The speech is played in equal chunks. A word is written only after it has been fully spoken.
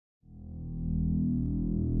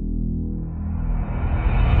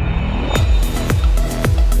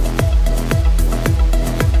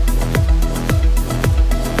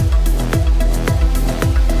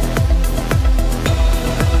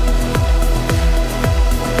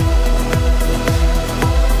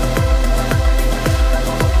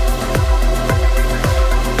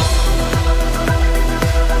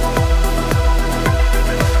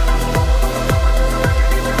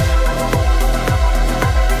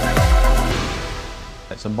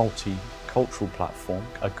It's a multicultural platform,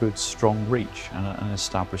 a good strong reach and an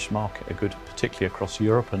established market, particularly across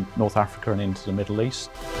Europe and North Africa and into the Middle East.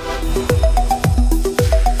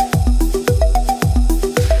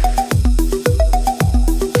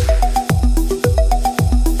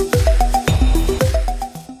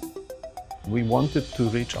 We wanted to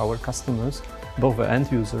reach our customers, both the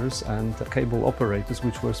end users and the cable operators,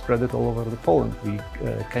 which were spread all over Poland. We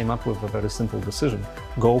came up with a very simple decision: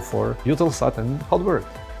 go for Eutelsat and HOTBIRD.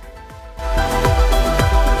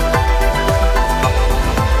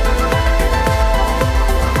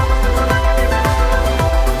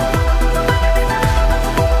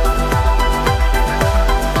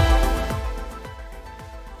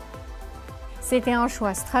 C'était un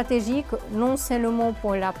choix stratégique, non seulement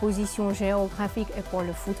pour la position géographique et pour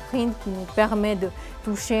le footprint qui nous permet de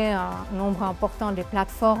toucher un nombre important de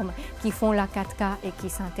plateformes qui font la 4K et qui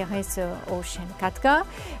s'intéressent aux chaînes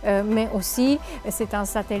 4K, mais aussi c'est un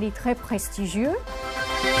satellite très prestigieux.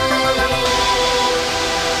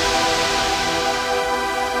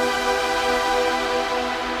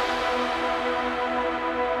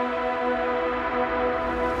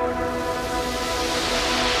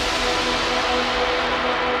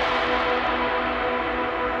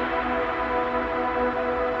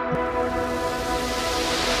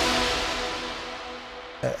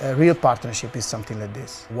 A real partnership is something like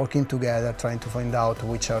this, working together, trying to find out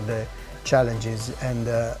which are the challenges and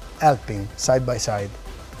helping side by side.